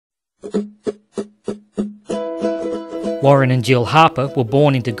Warren and Jill Harper were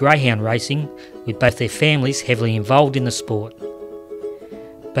born into greyhound racing, with both their families heavily involved in the sport.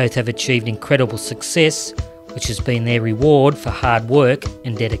 Both have achieved incredible success, which has been their reward for hard work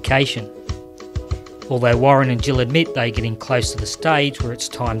and dedication. Although Warren and Jill admit they're getting close to the stage where it's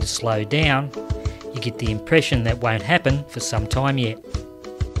time to slow down, you get the impression that won't happen for some time yet.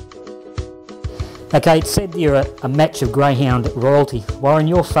 Okay, it's said you're a match of greyhound royalty. Warren,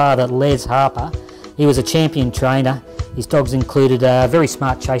 your father, Les Harper, he was a champion trainer. His dogs included a very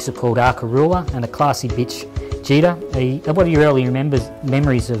smart chaser called Arkarula and a classy bitch, Jita. What are your early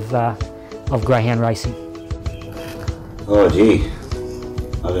memories of greyhound racing? Oh gee,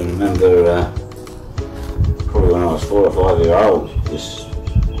 I can remember probably when I was 4 or 5 years old, just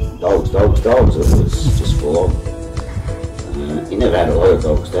dogs. It was just full on. He never had a lot of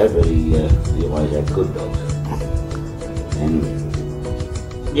dogs, Dad, but he always had good dogs. And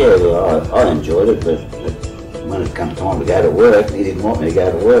yeah, well, I enjoyed it, but when it come time to go to work, he didn't want me to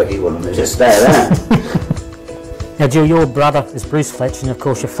go to work. He wanted me to just stay at home. Now, Jill, your brother is Bruce Fletcher, and of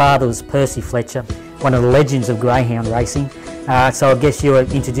course your father was Percy Fletcher, one of the legends of greyhound racing. So I guess you were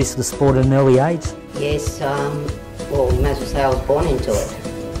introduced to the sport at an early age? Yes, well, you may as well say I was born into it.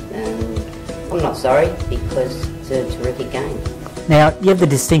 I'm not sorry, because it's a terrific game. Now, you have the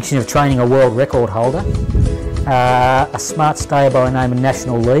distinction of training a world record holder, a smart stayer by the name of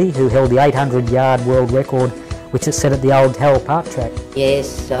National Lee, who held the 800-yard world record, which is set at the old Harold Park track.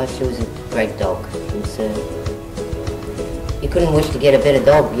 Yes, she was a great dog. You couldn't wish to get a better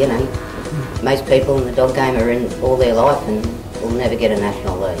dog, you know. Most people in the dog game are in all their life and will never get a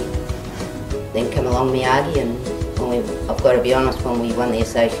National League. Then come along Miyagi, and I've got to be honest, when we won the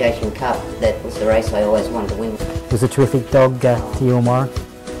Association Cup, that was the race I always wanted to win. It was a terrific dog to you and Warren?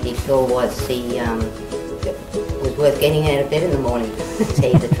 He sure was. He was worth getting out of bed in the morning, to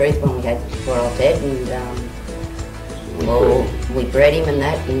tell you the truth, when we had poor old Ted. And well, we bred him and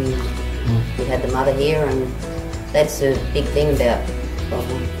that, and we had the mother here, and that's a big thing about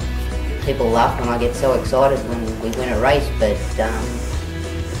people laugh and I get so excited when we win a race, but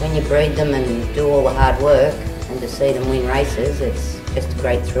when you breed them and do all the hard work and to see them win races, it's just a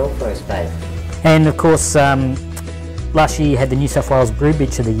great thrill for us both. And of course, last year you had the New South Wales Brood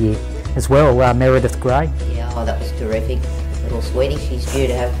Bitch of the Year as well, Meredith Gray. Yeah, oh, that was terrific. Little sweetie, she's due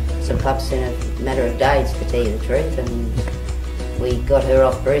to have some pups in a matter of days, to tell you the truth, and we got her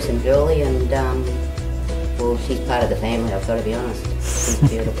off Bruce and Julie, and well, she's part of the family, I've got to be honest. She's a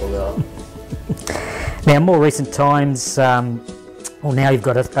beautiful girl. Now, more recent times, well, now you've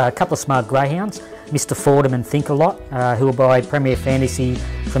got a couple of smart greyhounds, Mr Fordham and Think A Lot, who were by Premier Fantasy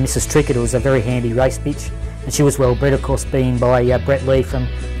from Mrs Trickett, who was a very handy race bitch, and she was well bred, of course, being by Brett Lee from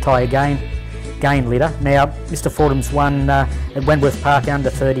Tyre Gain Litter. Now, Mr Fordham's won at Wentworth Park under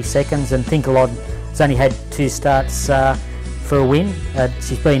 30 seconds, and Think A Lot has only had 2 starts for a win.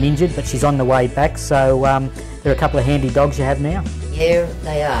 She's been injured, but she's on the way back, so there are a couple of handy dogs you have now. Yeah,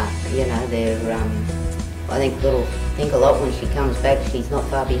 they are. You know, they're, I think little Think A Lot, when she comes back, she's not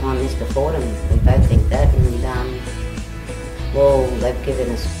far behind Mr Fordham. We both think that, and well, they've given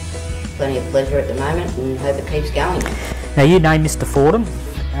us plenty of pleasure at the moment, and hope it keeps going. Now, you know Mr Fordham.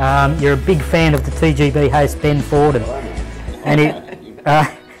 You're a big fan of the TGB host Ben Fordham, and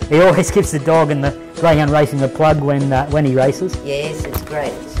he always gives the dog and the greyhound racing a plug when he races. Yes, it's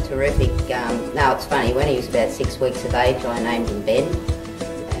great. It's terrific. No, it's funny. When he was about 6 weeks of age, I named him Ben,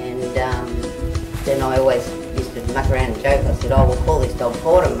 and then I always used to muck around and joke. I said, "Oh, we'll call this dog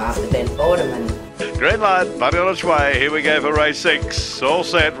Fordham after Ben Fordham." And green light, buddy on its way. Here we go for race 6. All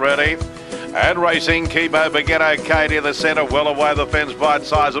set, ready. And racing, Kibo begin okay near the centre, well away the fence, bite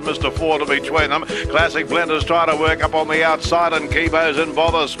size of Mr Fordham between them. Classic Blenders trying to work up on the outside, and Kibo's in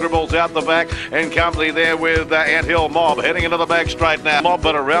bother, Scribbles out the back, in company there with Anthill Mob, heading into the back straight now. Mob,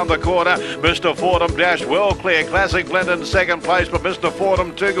 but around the corner, Mr Fordham dashed well clear. Classic Blender in second place, but Mr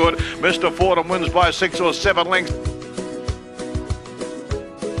Fordham too good. Mr Fordham wins by 6 or 7 lengths.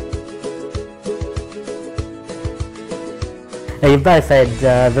 Now, you've both had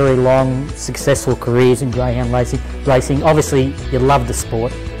very long, successful careers in greyhound racing. Obviously, you love the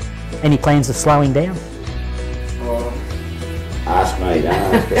sport. Any plans of slowing down? Well, ask me, don't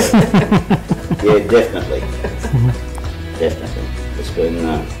ask her. Yeah, definitely. Definitely. It's been,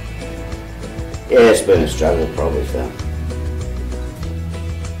 it's been a struggle probably for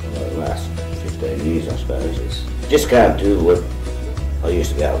the last 15 years, I suppose. It's just can't do what I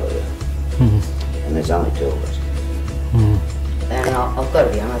used to be able to do. And there's only 2 of us. And I've got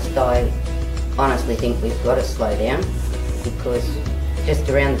to be honest, I honestly think we've got to slow down, because just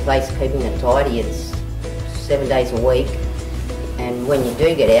around the place keeping it tidy, it's 7 days a week, and And when you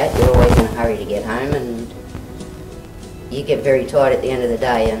do get out, you're always in a hurry to get home, and you get very tired at the end of the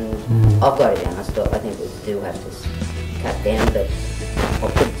day. And I've got to be honest, I think we do have to cut down, but I'll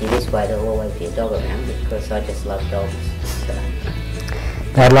put it to you this way, there'll always be a dog around because I just love dogs. So.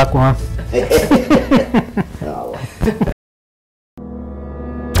 Bad luck, Warren. Oh, well.